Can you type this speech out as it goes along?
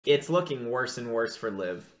It's looking worse and worse for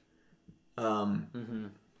Liv.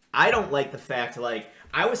 I don't like the fact, like,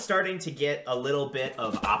 I was starting to get a little bit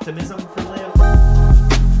of optimism for Liv.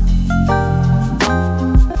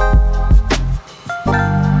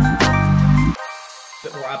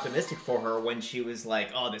 Bit more optimistic for her when she was like,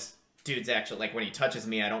 oh, this dude's actually, like, when he touches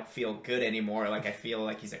me, I don't feel good anymore. Like, I feel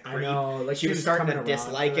like he's a creep. I know, like she was starting to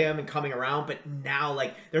dislike him and coming around, but now,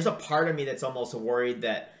 like, there's a part of me that's almost worried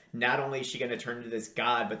that not only is she going to turn into this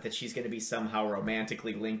god, but that she's going to be somehow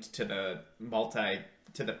romantically linked to the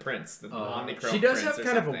prince, the Omnichrome. She does prince have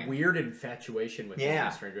kind of a weird infatuation with him.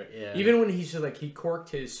 Yeah. Even when he's like, he corked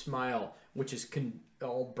his smile, which is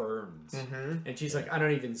all burns, and she's like, I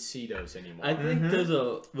don't even see those anymore. I think there's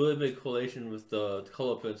a really big correlation with the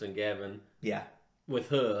color prince and Gavin. Yeah, with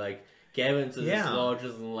her, like Gavin's this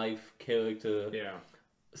larger than life character. Yeah,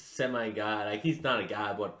 semi-god. Like, he's not a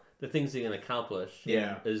god, but the things he can accomplish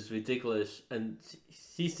is ridiculous, and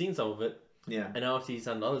she's seen some of it. Yeah. And now she's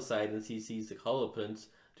on the other side, and she sees the color prince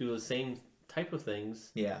do the same type of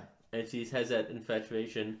things. Yeah. And she has that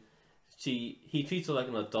infatuation. He treats her like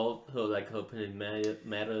an adult, her opinion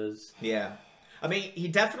matters. Yeah. I mean, he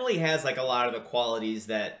definitely has, like, a lot of the qualities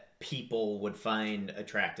that people would find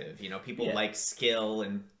attractive. You know, people like skill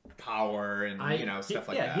and power and, stuff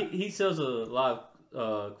like that. He shows a lot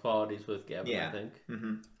of qualities with Gavin, I think.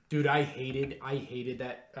 Dude, I hated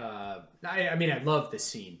that. I mean, I love the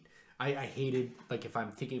scene. I hated, like, if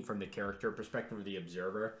I'm thinking from the character perspective of the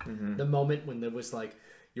observer, the moment when there was like,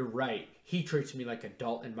 you're right, he treats me like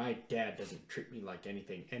adult and my dad doesn't treat me like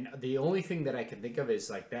anything. And the only thing that I can think of is,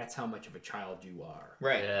 like, that's how much of a child you are.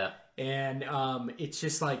 Right. Yeah. And it's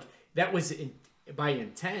just like, that was by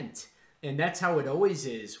intent. And that's how it always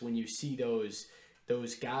is when you see those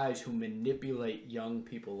guys who manipulate young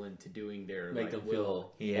people into doing their make them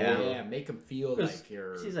feel make them feel like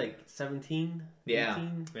you're. She's like 17,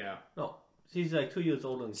 18? Yeah. No, she's like 2 years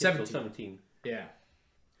older than 17. Yeah.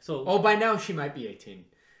 So by now she might be 18.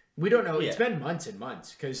 We don't know. It's been months and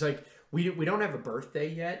months because, like, we don't have a birthday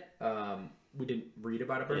yet. We didn't read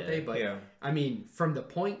about a birthday, but I mean, from the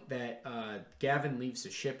point that Gavin leaves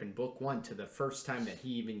the ship in book 1 to the first time that he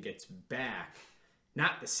even gets back.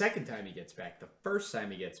 Not the second time he gets back. The first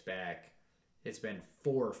time he gets back, it's been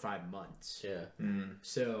 4 or 5 months. Yeah.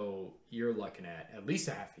 So you're looking at least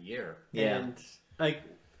a half a year. Yeah. And, like,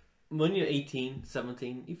 when you're 18,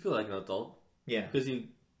 17, you feel like an adult. Yeah. Because you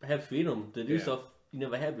have freedom to do stuff you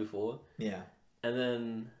never had before. Yeah. And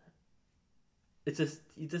then it's just,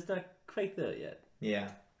 you're just not quite there yet. Yeah.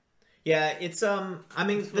 Yeah, it's, I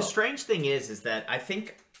mean, the strange thing is that I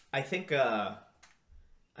think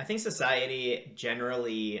society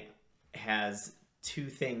generally has two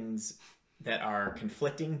things that are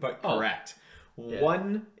conflicting but correct.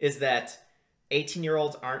 One is that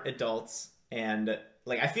 18-year-olds aren't adults, and,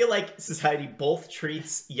 like, I feel like society both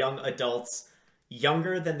treats young adults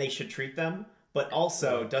younger than they should treat them, but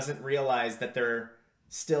also doesn't realize that they're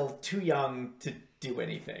still too young to do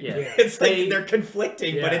anything. Yeah. It's like they're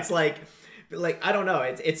conflicting, but it's like I don't know,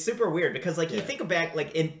 it's super weird because, like, you think back,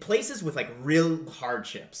 like, in places with, like, real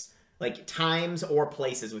hardships, like times or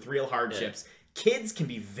places with real hardships, kids can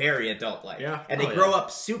be very adult-like, and they grow up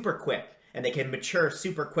super quick and they can mature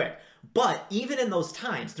super quick. But even in those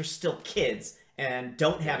times, they're still kids and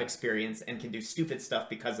don't have experience and can do stupid stuff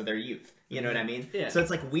because of their youth. You know what I mean? Yeah. So it's,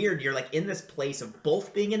 like, weird. You're, like, in this place of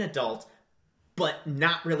both being an adult but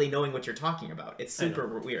not really knowing what you're talking about. It's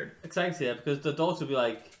super weird. Exactly, yeah, because the adults will be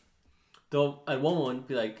like, they'll at one moment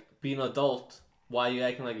be like, be an adult, why are you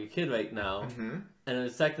acting like a kid right now? And in the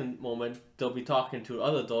second moment, they'll be talking to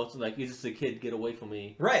other adults like, you're just a kid, get away from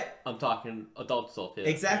me. Right. I'm talking adult stuff here.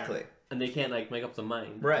 Exactly. Yeah. And they can't, like, make up their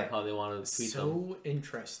mind how they want to treat them. So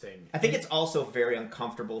interesting. I think it's also very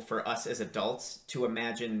uncomfortable for us as adults to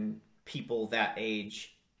imagine people that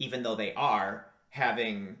age, even though they are,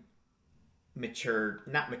 having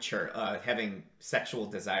having sexual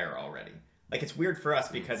desire already. Like, it's weird for us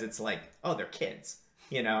because it's like, oh, they're kids,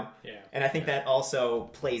 you know? Yeah. And I think that also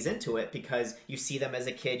plays into it because you see them as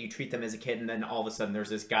a kid, you treat them as a kid, and then all of a sudden there's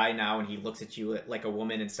this guy now and he looks at you like a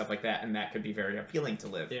woman and stuff like that, and that could be very appealing to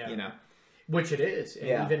Liv, you know? Which it is.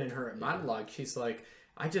 And even in her monologue, she's like,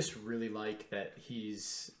 I just really like that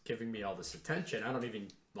he's giving me all this attention. I don't even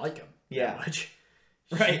like him that much.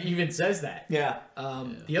 She even says that. Yeah.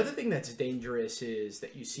 The other thing that's dangerous is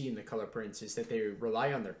that you see in the color prints is that they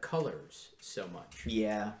rely on their colors so much.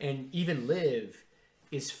 Yeah. And even Liv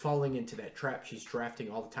is falling into that trap. She's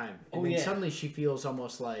drafting all the time. And then suddenly she feels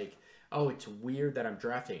almost like, oh, it's weird that I'm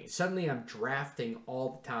drafting. Suddenly I'm drafting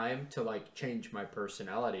all the time to, like, change my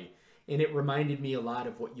personality. And it reminded me a lot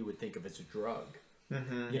of what you would think of as a drug.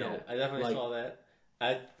 You know, I definitely saw that.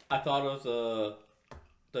 I thought of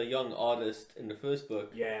the young artist in the first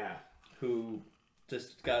book. Yeah. Who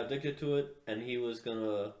just got addicted to it, and he was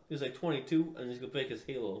like 22, and he's gonna break his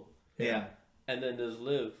halo. Yeah. And then there's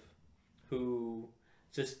Liv, who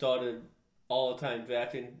just started all the time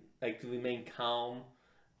drafting, like, to remain calm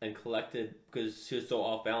and collected because she was so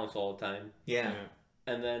off balance all the time. Yeah.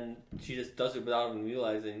 And then she just does it without even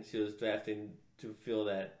realizing she was drafting to feel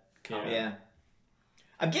that calm. Yeah.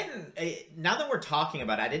 I'm getting, now that we're talking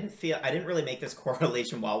about it, I didn't really make this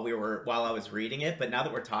correlation while I was reading it, but now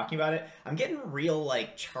that we're talking about it, I'm getting real,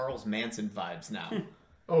 like, Charles Manson vibes now.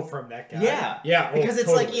 Oh, from that guy? Yeah. Yeah. Because it's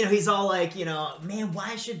totally. Like, you know, he's all like, you know, man,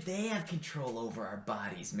 why should they have control over our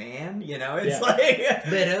bodies, man? You know, it's like,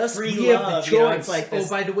 let us free we love. Have the choice. You know, it's like this,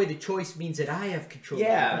 by the way, the choice means that I have control.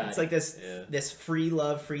 Yeah. It's like this free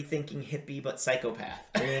love, free thinking hippie, but psychopath.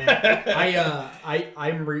 Yeah.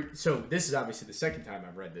 So this is obviously the second time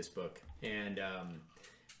I've read this book, and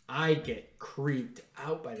I get creeped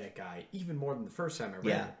out by that guy even more than the first time I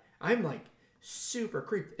read it. I'm like, super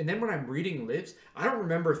creeped. And then when I'm reading Liv's, I don't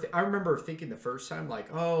remember. I remember thinking the first time,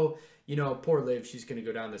 like, oh, you know, poor Liv, she's going to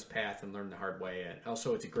go down this path and learn the hard way. And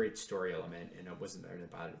also, it's a great story element, and I wasn't there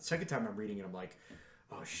about it. The second time I'm reading it, I'm like,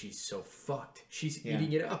 oh, she's so fucked. She's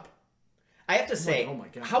eating it up. I have to say, oh my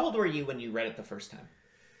God. How old were you when you read it the first time?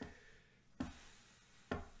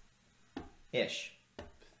 Ish.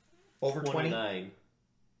 Over 29. You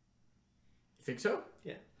think so?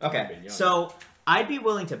 Yeah. Okay. So I'd be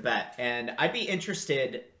willing to bet, and I'd be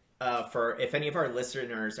interested for if any of our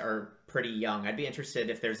listeners are pretty young. I'd be interested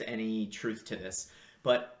if there's any truth to this.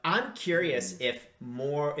 But I'm curious if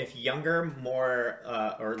younger, more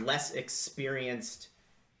or less experienced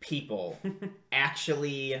people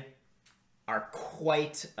actually are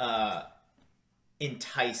quite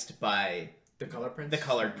enticed by the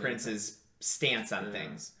Colored Prince's stance on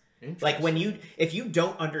things. Like if you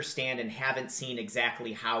don't understand and haven't seen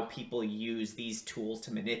exactly how people use these tools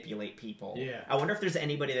to manipulate people, I wonder if there's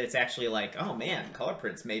anybody that's actually like, oh man, Color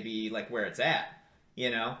Prince may be like where it's at,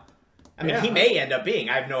 you know? I mean, he may end up being,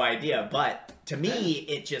 I have no idea, but to me,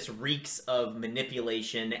 it just reeks of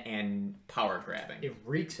manipulation and power grabbing. It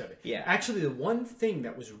reeks of it. Yeah. Actually, the one thing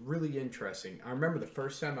that was really interesting, I remember the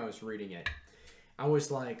first time I was reading it, I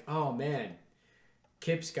was like, oh man,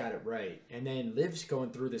 Kip's got it right. And then Liv's going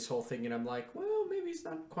through this whole thing, and I'm like, well, maybe he's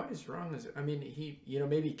not quite as wrong as... I mean,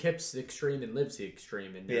 maybe Kip's the extreme and Liv's the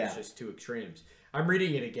extreme, and there's just two extremes. I'm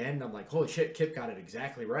reading it again, and I'm like, holy shit, Kip got it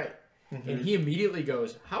exactly right. Mm-hmm. And he immediately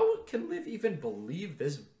goes, how can Liv even believe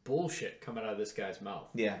this bullshit coming out of this guy's mouth?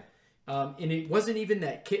 Yeah. And it wasn't even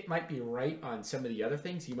that Kip might be right on some of the other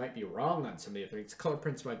things. He might be wrong on some of the other things. Color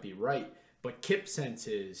Prince might be right. But Kip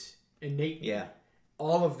senses innately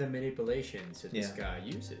all of the manipulations that this guy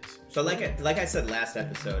uses. So like I said last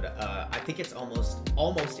episode, I think it's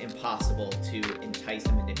almost impossible to entice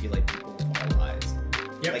and manipulate people with all lies.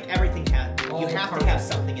 Yep. Like everything you have to have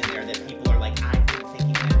something in there that people are like, I